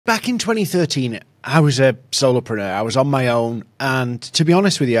back in 2013, I was a solopreneur. I was on my own, and to be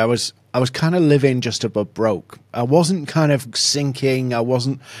honest with you, I was kind of living just above broke. I wasn't kind of sinking. I was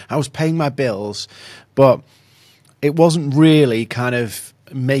paying my bills, but it wasn't really kind of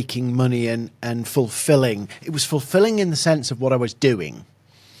making money and fulfilling. It was fulfilling in the sense of what I was doing.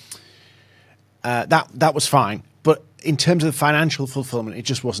 That was fine, but in terms of the financial fulfillment, it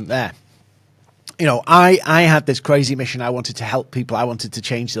just wasn't there. You know, I had this crazy mission. I wanted to help people. I wanted to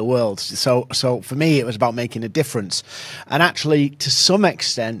change the world. So for me, it was about making a difference. And actually, to some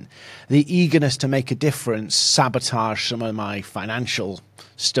extent, the eagerness to make a difference sabotaged some of my financial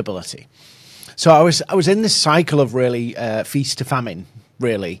stability. So I was in this cycle of really feast to famine.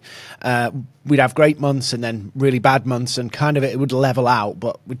 Really, we'd have great months and then really bad months, and kind of it would level out,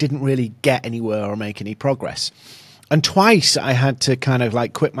 but we didn't really get anywhere or make any progress. And twice I had to kind of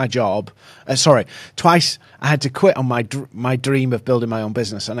like quit my job. Twice I had to quit on my dream of building my own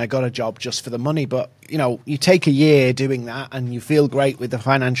business, and I got a job just for the money. But, you know, you take a year doing that and you feel great with the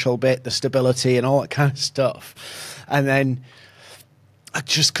financial bit, the stability and all that kind of stuff. And then I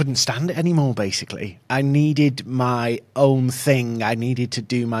just couldn't stand it anymore, basically. I needed my own thing. I needed to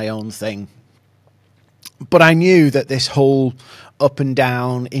do my own thing. But I knew that this whole up and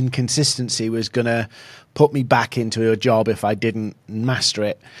down inconsistency was going to put me back into a job if I didn't master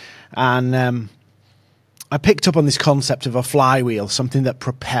it. And I picked up on this concept of a flywheel, something that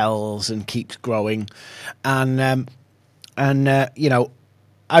propels and keeps growing. And you know,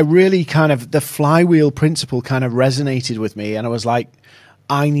 I really kind of, the flywheel principle kind of resonated with me. And I was like,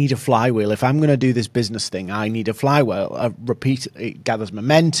 I need a flywheel. If I'm going to do this business thing, I need a flywheel. It gathers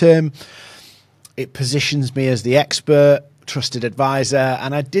momentum. It positions me as the expert, trusted advisor,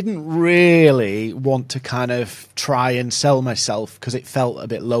 and I didn't really want to kind of try and sell myself because it felt a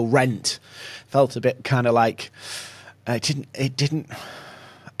bit low rent, felt a bit kind of like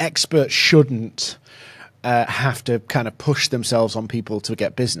experts shouldn't have to kind of push themselves on people to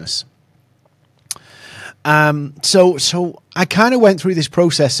get business. So I kind of went through this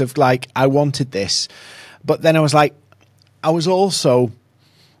process of like, I wanted this, but then I was like, I was also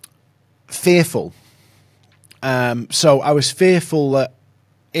fearful. So I was fearful that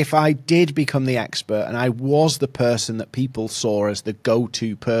if I did become the expert and I was the person that people saw as the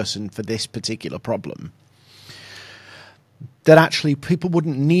go-to person for this particular problem, that actually people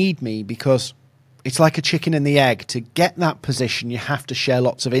wouldn't need me, because it's like a chicken and the egg. To get that position, you have to share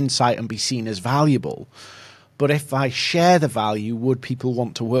lots of insight and be seen as valuable. But if I share the value, would people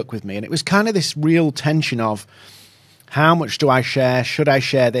want to work with me? And it was kind of this real tension of, how much do I share? Should I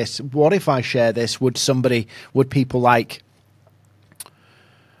share this? What if I share this? Would people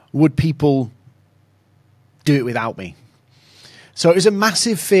do it without me? So it was a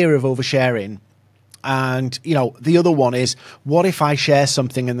massive fear of oversharing. And, you know, the other one is, what if I share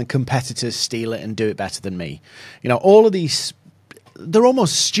something and the competitors steal it and do it better than me? You know, all of these, they're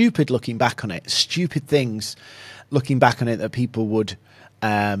almost stupid looking back on it, stupid things looking back on it that people would,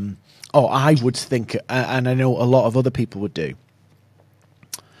 I would think, and I know a lot of other people would do.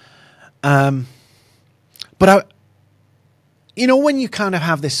 But you know, when you kind of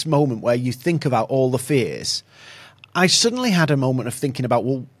have this moment where you think about all the fears, I suddenly had a moment of thinking about,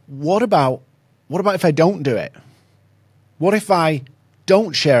 well, what about if I don't do it? What if I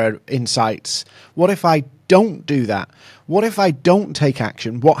don't share insights? What if I don't do that? What if I don't take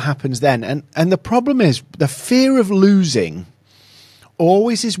action? What happens then? And the problem is, the fear of losing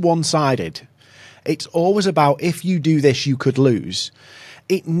always is one-sided. It's always about, if you do this, you could lose.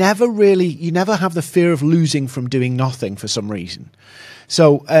 You never have the fear of losing from doing nothing for some reason.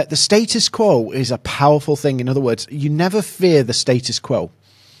 So the status quo is a powerful thing. In other words, you never fear the status quo.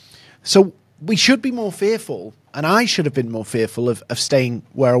 So we should be more fearful, and I should have been more fearful of staying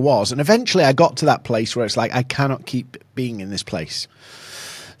where I was. And eventually I got to that place where it's like, I cannot keep being in this place.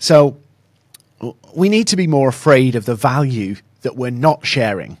 So we need to be more afraid of the value that we're not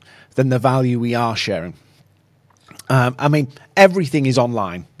sharing than the value we are sharing. I mean, everything is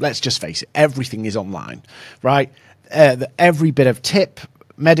online. Let's just face it. Everything is online, right? Every bit of tip,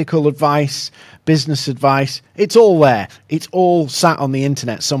 medical advice, business advice, it's all there. It's all sat on the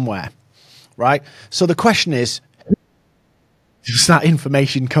internet somewhere, right? So the question is, does that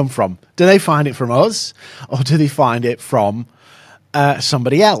information come from? Do they find it from us, or do they find it from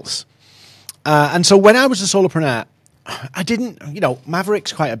somebody else? And so when I was a solopreneur, I didn't, you know,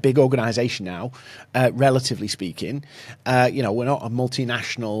 Maverick's quite a big organization now, relatively speaking. You know, we're not a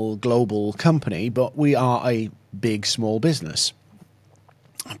multinational global company, but we are a big small business.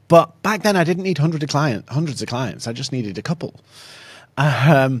 But back then I didn't need hundreds of clients. I just needed a couple.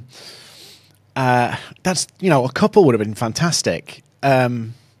 That's, you know, a couple would have been fantastic.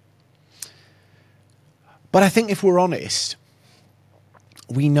 But I think if we're honest,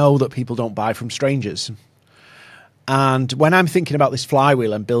 we know that people don't buy from strangers. And when I'm thinking about this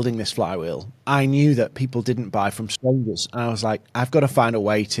flywheel and building this flywheel, I knew that people didn't buy from strangers. And I was like, I've got to find a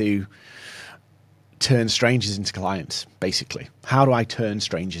way to turn strangers into clients, basically. How do I turn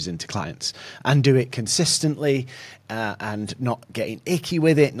strangers into clients and do it consistently and not getting icky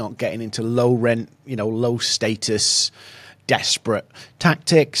with it, not getting into low rent, low status, desperate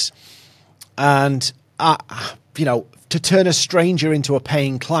tactics. And, to turn a stranger into a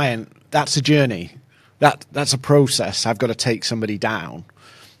paying client, that's a journey. That's a process. I've got to take somebody down.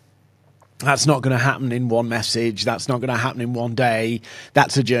 That's not going to happen in one message. That's not going to happen in one day.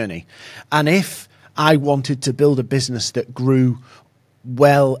 That's a journey. And if I wanted to build a business that grew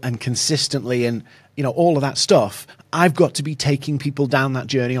well and consistently and, all of that stuff, I've got to be taking people down that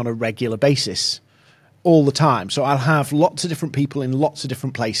journey on a regular basis all the time. So I'll have lots of different people in lots of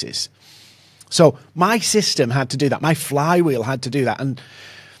different places. So my system had to do that. My flywheel had to do that. And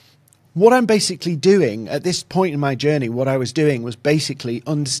what I'm basically doing at this point in my journey, what I was doing was basically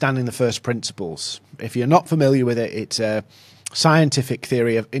understanding the first principles. If you're not familiar with it, it's a scientific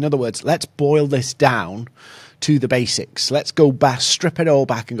theory of, in other words, let's boil this down to the basics. Let's go back, strip it all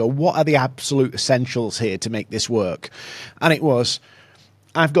back and go, what are the absolute essentials here to make this work? And it was,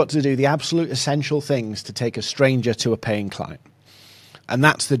 I've got to do the absolute essential things to take a stranger to a paying client. And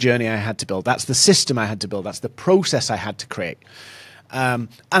that's the journey I had to build. That's the system I had to build. That's the process I had to create. And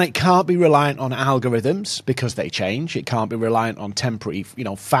it can't be reliant on algorithms because they change. It can't be reliant on temporary,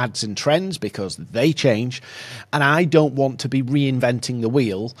 fads and trends because they change. And I don't want to be reinventing the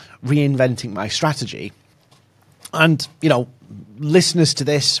wheel, reinventing my strategy. And, listeners to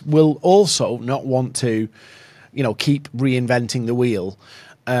this will also not want to, keep reinventing the wheel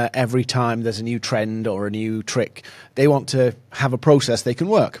every time there's a new trend or a new trick. They want to have a process they can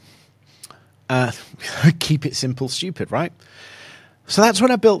work. Keep it simple, stupid, right? So that's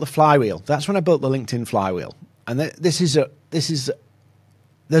when I built the flywheel. That's when I built the LinkedIn flywheel. And there's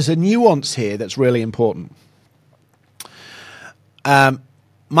a nuance here that's really important. My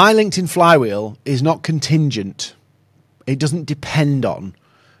LinkedIn flywheel is not contingent. It doesn't depend on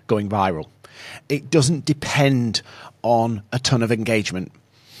going viral. It doesn't depend on a ton of engagement.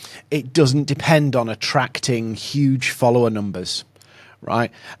 It doesn't depend on attracting huge follower numbers.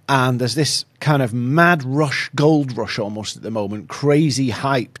 Right. And there's this kind of mad rush, gold rush almost at the moment, crazy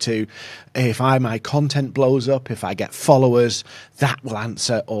hype to if my content blows up, if I get followers, that will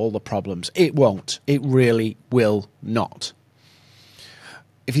answer all the problems. It won't. It really will not.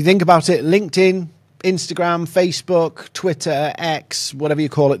 If you think about it, LinkedIn, Instagram, Facebook, Twitter, X, whatever you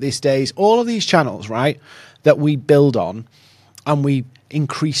call it these days, all of these channels, right, that we build on and we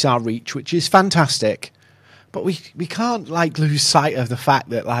increase our reach, which is fantastic. But we can't lose sight of the fact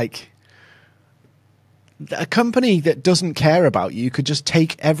that a company that doesn't care about you could just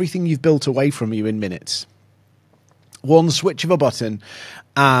take everything you've built away from you in minutes. One switch of a button,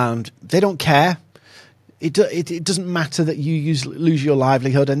 and they don't care. It doesn't matter that you lose your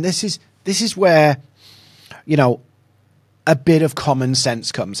livelihood. And this is where, a bit of common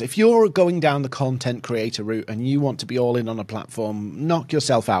sense comes. If you're going down the content creator route and you want to be all in on a platform, knock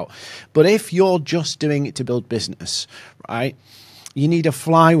yourself out. But if you're just doing it to build business, right, you need a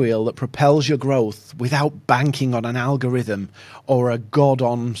flywheel that propels your growth without banking on an algorithm or a god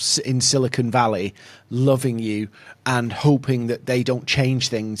in Silicon Valley loving you and hoping that they don't change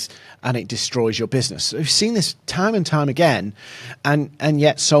things and it destroys your business. We've seen this time and time again, and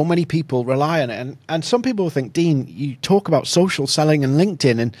yet so many people rely on it. And some people think, Dean, you talk about social selling and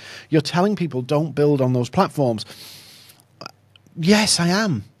LinkedIn and you're telling people don't build on those platforms. Yes, I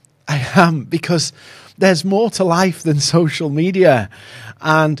am. Because there's more to life than social media.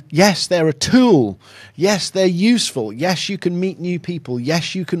 And yes, they're a tool. Yes, they're useful. Yes, you can meet new people.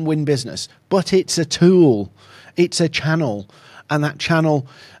 Yes, you can win business. But it's a tool. It's a channel. And that channel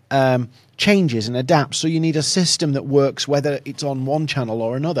changes and adapts. So you need a system that works whether it's on one channel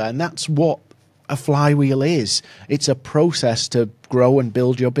or another. And that's what a flywheel is. It's a process to grow and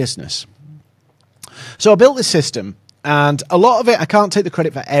build your business. So I built this system. And a lot of it, I can't take the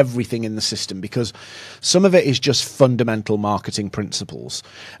credit for everything in the system because some of it is just fundamental marketing principles.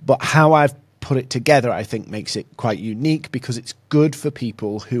 But how I've put it together, I think, makes it quite unique because it's good for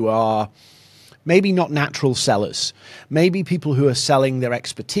people who are maybe not natural sellers, maybe people who are selling their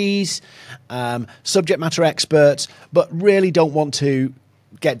expertise, subject matter experts, but really don't want to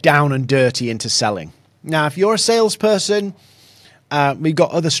get down and dirty into selling. Now, if you're a salesperson, we've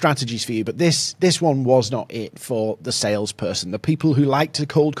got other strategies for you, but this one was not it for the salesperson. The people who like to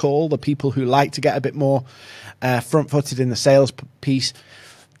cold call, the people who like to get a bit more front-footed in the sales piece,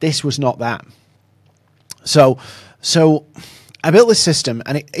 this was not that. So I built this system,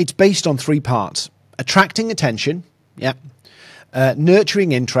 and it's based on 3 parts: attracting attention, yeah,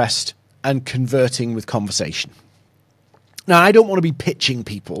 nurturing interest, and converting with conversation. Now, I don't want to be pitching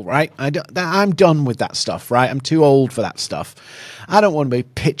people, right? I'm done with that stuff, right? I'm too old for that stuff. I don't want to be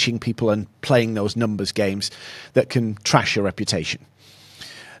pitching people and playing those numbers games that can trash your reputation.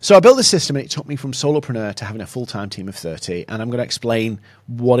 So I built this system, and it took me from solopreneur to having a full-time team of 30, and I'm going to explain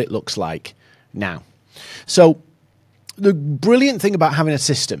what it looks like now. So the brilliant thing about having a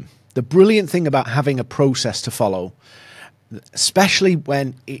system, the brilliant thing about having a process to follow, especially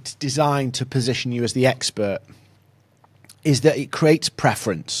when it's designed to position you as the expert, is that it creates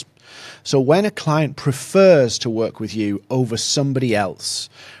preference. So when a client prefers to work with you over somebody else,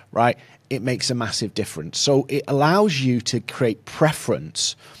 right, it makes a massive difference. So it allows you to create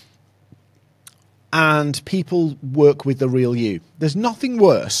preference, and people work with the real you. There's nothing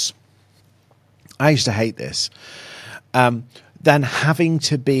worse, I used to hate this, than having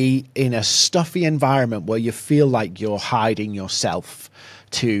to be in a stuffy environment where you feel like you're hiding yourself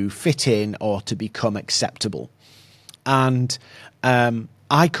to fit in or to become acceptable. And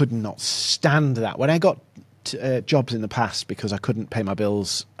I could not stand that. When I got jobs in the past because I couldn't pay my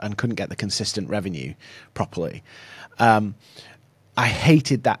bills and couldn't get the consistent revenue properly, I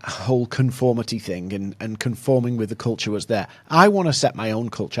hated that whole conformity thing, and conforming with the culture was there. I want to set my own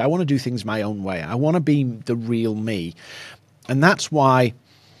culture. I want to do things my own way. I want to be the real me. And that's why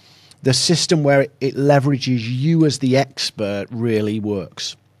the system where it leverages you as the expert really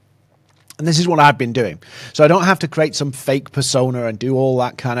works. And this is what I've been doing. So I don't have to create some fake persona and do all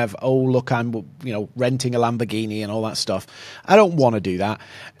that kind of, oh, look, I'm, renting a Lamborghini and all that stuff. I don't want to do that.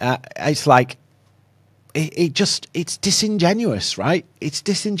 It's like, it's disingenuous, right? It's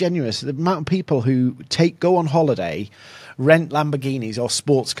disingenuous. The amount of people who go on holiday, rent Lamborghinis or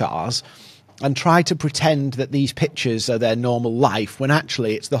sports cars, and try to pretend that these pictures are their normal life when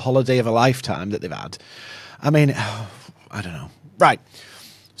actually it's the holiday of a lifetime that they've had. I mean, I don't know. Right.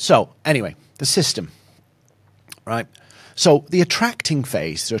 So anyway, the system, right? So the attracting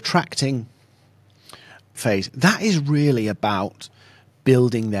phase, that is really about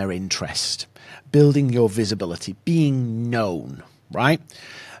building their interest, building your visibility, being known, right?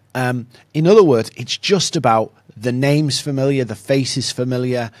 In other words, it's just about the name's familiar, the face is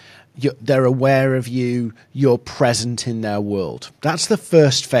familiar, they're aware of you, you're present in their world. That's the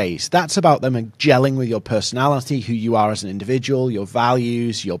first phase. That's about them gelling with your personality, who you are as an individual, your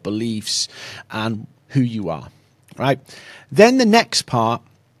values, your beliefs, and who you are, right? Then the next part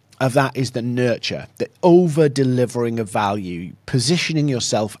of that is the nurture, the over-delivering of value, positioning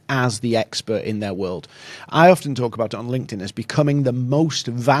yourself as the expert in their world. I often talk about it on LinkedIn as becoming the most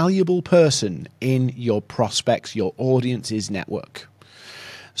valuable person in your prospects, your audience's network.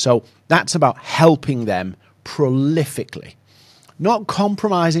 So that's about helping them prolifically, not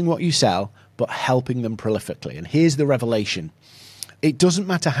compromising what you sell, but helping them prolifically. And here's the revelation. It doesn't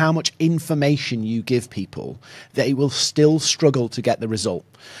matter how much information you give people, they will still struggle to get the result.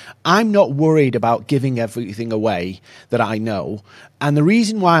 I'm not worried about giving everything away that I know. And the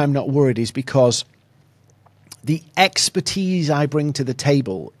reason why I'm not worried is because the expertise I bring to the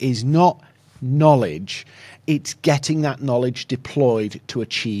table is not knowledge. It's getting that knowledge deployed to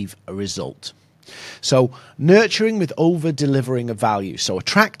achieve a result. So nurturing with over-delivering of value. So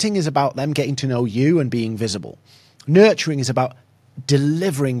attracting is about them getting to know you and being visible. Nurturing is about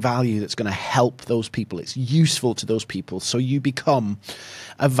delivering value that's going to help those people. It's useful to those people. So you become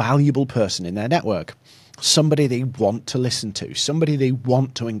a valuable person in their network. Somebody they want to listen to, somebody they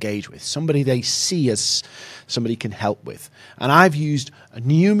want to engage with, somebody they see as somebody can help with. And I've used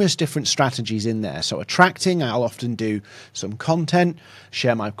numerous different strategies in there. So attracting, I'll often do some content,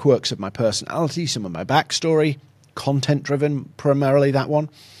 share my quirks of my personality, some of my backstory, content driven, primarily that one.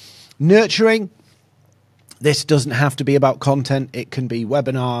 Nurturing, this doesn't have to be about content. It can be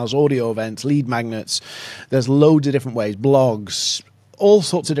webinars, audio events, lead magnets. There's loads of different ways, blogs, all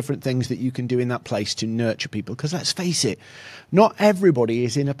sorts of different things that you can do in that place to nurture people. Because let's face it, not everybody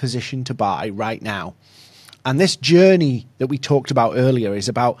is in a position to buy right now. And this journey that we talked about earlier is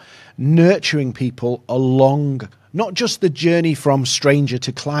about nurturing people along, not just the journey from stranger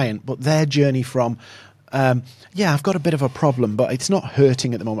to client, but their journey from, I've got a bit of a problem, but it's not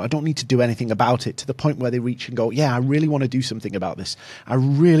hurting at the moment. I don't need to do anything about it, to the point where they reach and go, yeah, I really want to do something about this. I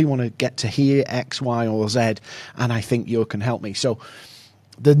really want to get to here, X, Y, or Z, and I think you can help me. So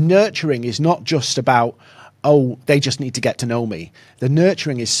the nurturing is not just about, oh, they just need to get to know me. The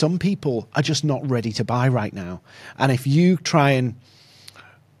nurturing is some people are just not ready to buy right now. And if you try and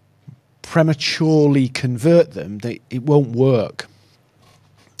prematurely convert them, it won't work.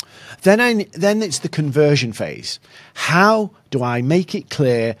 Then it's the conversion phase. How do I make it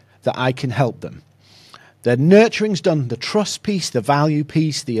clear that I can help them? The nurturing's done, the trust piece, the value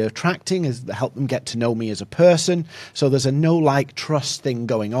piece, the attracting is to help them get to know me as a person. So there's a know, like, trust thing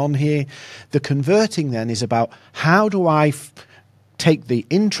going on here. The converting then is about how do I take the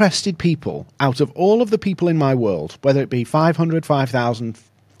interested people out of all of the people in my world, whether it be 500, 5,000,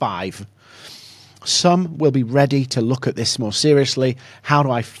 5. Some will be ready to look at this more seriously. How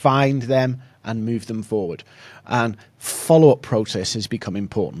do I find them and move them forward? And follow-up process has become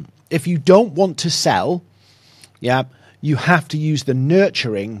important. If you don't want to sell, you have to use the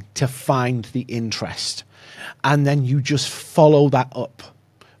nurturing to find the interest. And then you just follow that up.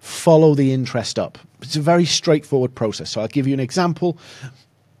 Follow the interest up. It's a very straightforward process. So I'll give you an example.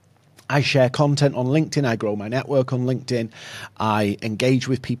 I share content on LinkedIn. I grow my network on LinkedIn. I engage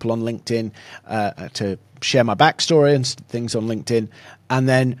with people on LinkedIn to share my backstory and things on LinkedIn. And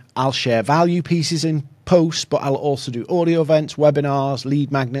then I'll share value pieces in posts, but I'll also do audio events, webinars,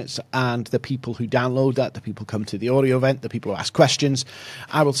 lead magnets, and the people who download that, the people who come to the audio event, the people who ask questions,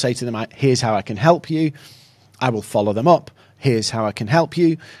 I will say to them, here's how I can help you. I will follow them up. Here's how I can help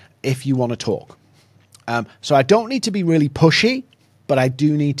you if you want to talk. So I don't need to be really pushy, but I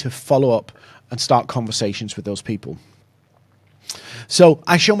do need to follow up and start conversations with those people. So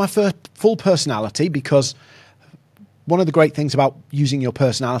I show my full personality because one of the great things about using your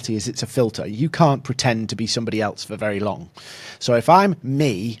personality is it's a filter. You can't pretend to be somebody else for very long. So if I'm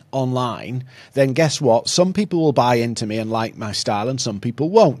me online, then guess what? Some people will buy into me and like my style and some people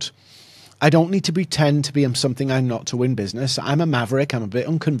won't. I don't need to pretend to be something I'm not to win business. I'm a maverick. I'm a bit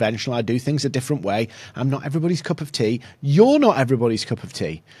unconventional. I do things a different way. I'm not everybody's cup of tea. You're not everybody's cup of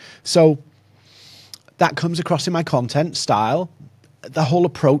tea. So that comes across in my content style, the whole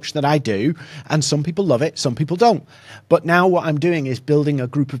approach that I do, and some people love it, some people don't. But now what I'm doing is building a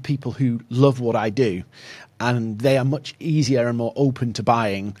group of people who love what I do, and they are much easier and more open to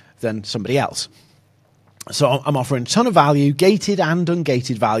buying than somebody else. So I'm offering a ton of value, gated and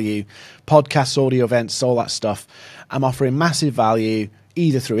ungated value, podcasts, audio events, all that stuff. I'm offering massive value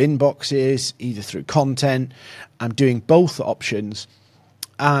either through inboxes, either through content. I'm doing both options,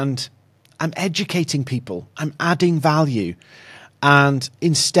 and I'm educating people. I'm adding value. And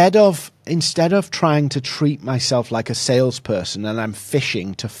instead of trying to treat myself like a salesperson and I'm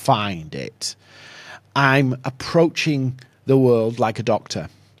fishing to find it, I'm approaching the world like a doctor.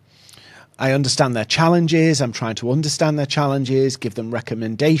 I understand their challenges. I'm trying to understand their challenges, give them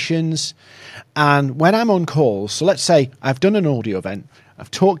recommendations. And when I'm on calls, so let's say I've done an audio event,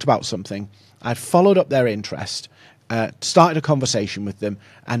 I've talked about something, I've followed up their interest, started a conversation with them,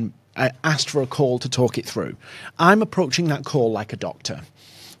 and I asked for a call to talk it through. I'm approaching that call like a doctor.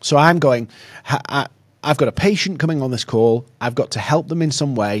 So I'm going, I've got a patient coming on this call. I've got to help them in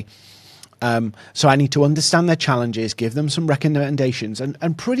some way. So I need to understand their challenges, give them some recommendations.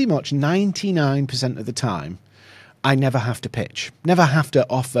 And pretty much 99% of the time, I never have to pitch, never have to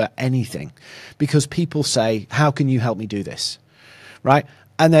offer anything, because people say, how can you help me do this? Right?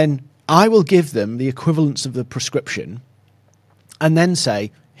 And then I will give them the equivalence of the prescription and then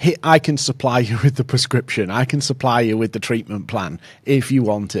say, I can supply you with the prescription. I can supply you with the treatment plan if you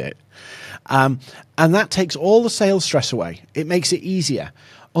want it. And that takes all the sales stress away. It makes it easier.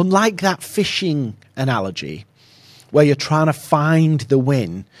 Unlike that fishing analogy where you're trying to find the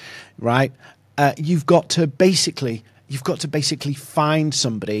win, right? You've got to basically find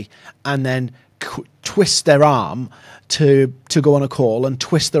somebody and then twist their arm to go on a call and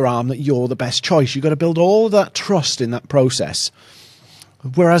twist their arm that you're the best choice. You've got to build all of that trust in that process.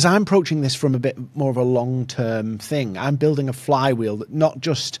 Whereas I'm approaching this from a bit more of a long-term thing. I'm building a flywheel that not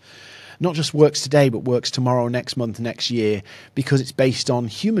just works today, but works tomorrow, next month, next year, because it's based on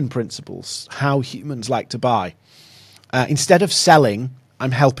human principles, how humans like to buy. Instead of selling,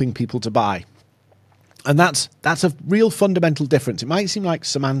 I'm helping people to buy. And that's a real fundamental difference. It might seem like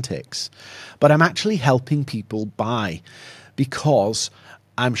semantics, but I'm actually helping people buy because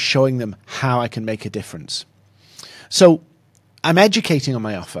I'm showing them how I can make a difference. So I'm educating on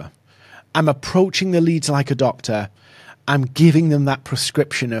my offer. I'm approaching the leads like a doctor. I'm giving them that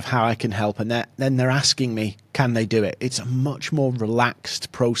prescription of how I can help, and then they're asking me, can they do it? It's a much more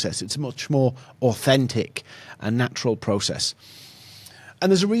relaxed process. It's a much more authentic and natural process.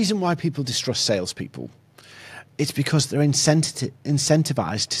 And there's a reason why people distrust salespeople. It's because they're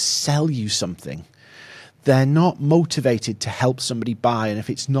incentivized to sell you something. They're not motivated to help somebody buy, and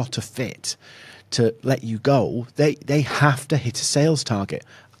if it's not a fit, to let you go. They have to hit a sales target.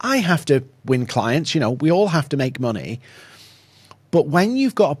 I have to win clients. We all have to make money. But when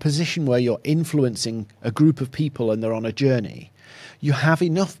you've got a position where you're influencing a group of people and they're on a journey, you have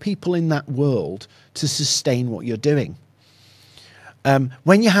enough people in that world to sustain what you're doing.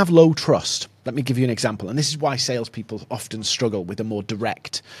 When you have low trust, let me give you an example, and this is why salespeople often struggle with a more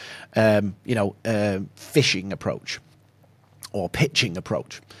direct, fishing approach or pitching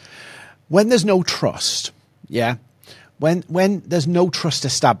approach. When there's no trust, when there's no trust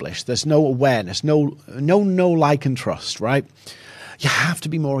established, there's no awareness, no, like, and trust, right? You have to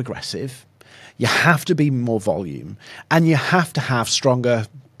be more aggressive, you have to be more volume, and you have to have stronger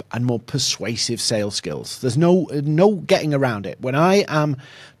and more persuasive sales skills. There's no getting around it. When I am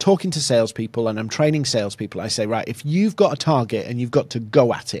talking to salespeople and I'm training salespeople, I say, right, if you've got a target and you've got to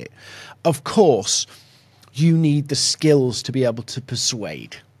go at it, of course, you need the skills to be able to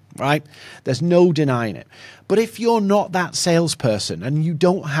persuade, right? There's no denying it. But if you're not that salesperson and you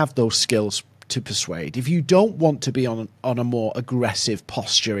don't have those skills to persuade, if you don't want to be on a more aggressive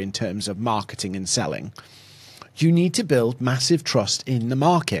posture in terms of marketing and selling, you need to build massive trust in the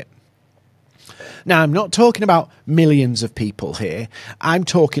market. Now, I'm not talking about millions of people here. I'm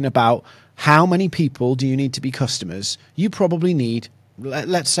talking about how many people do you need to be customers. You probably need,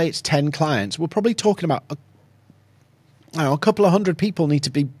 let's say it's 10 clients. We're probably talking about a couple of hundred people need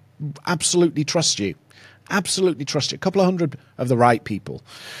to be absolutely trust you. Absolutely trust you. A couple of hundred of the right people,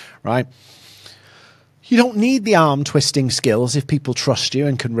 right? You don't need the arm twisting skills if people trust you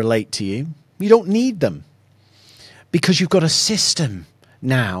and can relate to you. You don't need them. Because you've got a system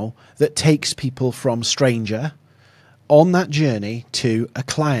now that takes people from stranger on that journey to a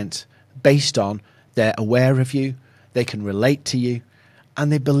client based on they're aware of you, they can relate to you,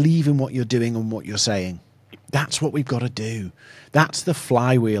 and they believe in what you're doing and what you're saying. That's what we've got to do. That's the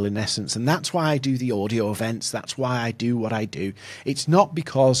flywheel in essence. And that's why I do the audio events. That's why I do what I do. It's not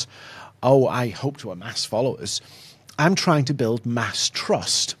because, I hope to amass followers. I'm trying to build mass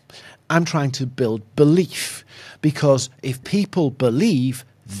trust. I'm trying to build belief, because if people believe,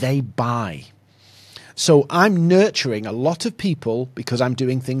 they buy. So I'm nurturing a lot of people because I'm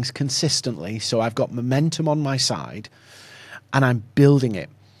doing things consistently. So I've got momentum on my side and I'm building it.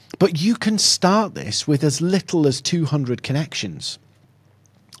 But you can start this with as little as 200 connections.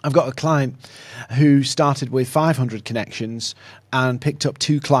 I've got a client who started with 500 connections and picked up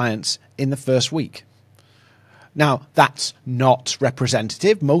 2 clients in the first week. Now, that's not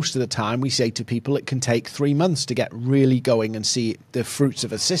representative. Most of the time we say to people it can take 3 months to get really going and see the fruits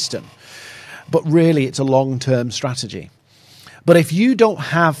of a system. But really, it's a long-term strategy. But if you don't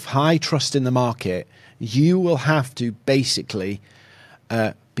have high trust in the market, you will have to basically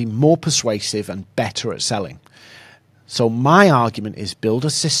be more persuasive and better at selling. So my argument is build a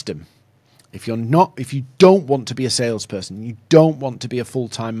system. If you don't want to be a salesperson, you don't want to be a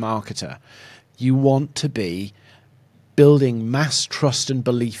full-time marketer, you want to be building mass trust and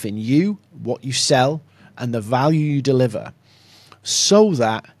belief in you, what you sell, and the value you deliver, so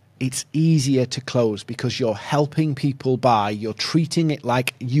that it's easier to close because you're helping people buy. You're treating it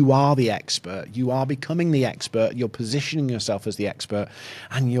like you are the expert. You are becoming the expert. You're positioning yourself as the expert,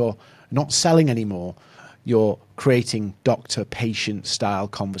 and you're not selling anymore. You're creating doctor-patient style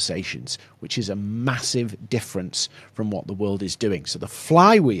conversations, which is a massive difference from what the world is doing. So the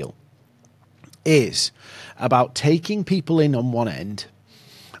flywheel is about taking people in on one end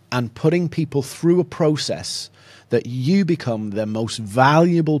and putting people through a process that you become the most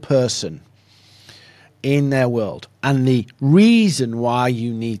valuable person in their world. And the reason why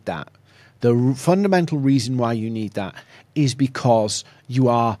you need that, the fundamental reason why you need that, is because you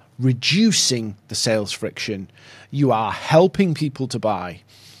are reducing the sales friction, you are helping people to buy,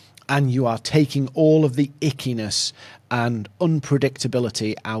 and you are taking all of the ickiness and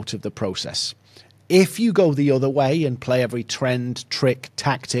unpredictability out of the process. If you go the other way and play every trend, trick,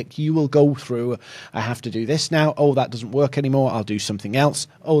 tactic, you will go through, I have to do this now. Oh, that doesn't work anymore. I'll do something else.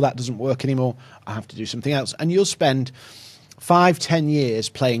 Oh, that doesn't work anymore. I have to do something else. And you'll spend 5-10 years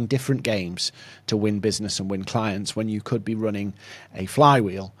playing different games to win business and win clients when you could be running a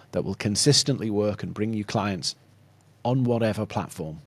flywheel that will consistently work and bring you clients on whatever platform.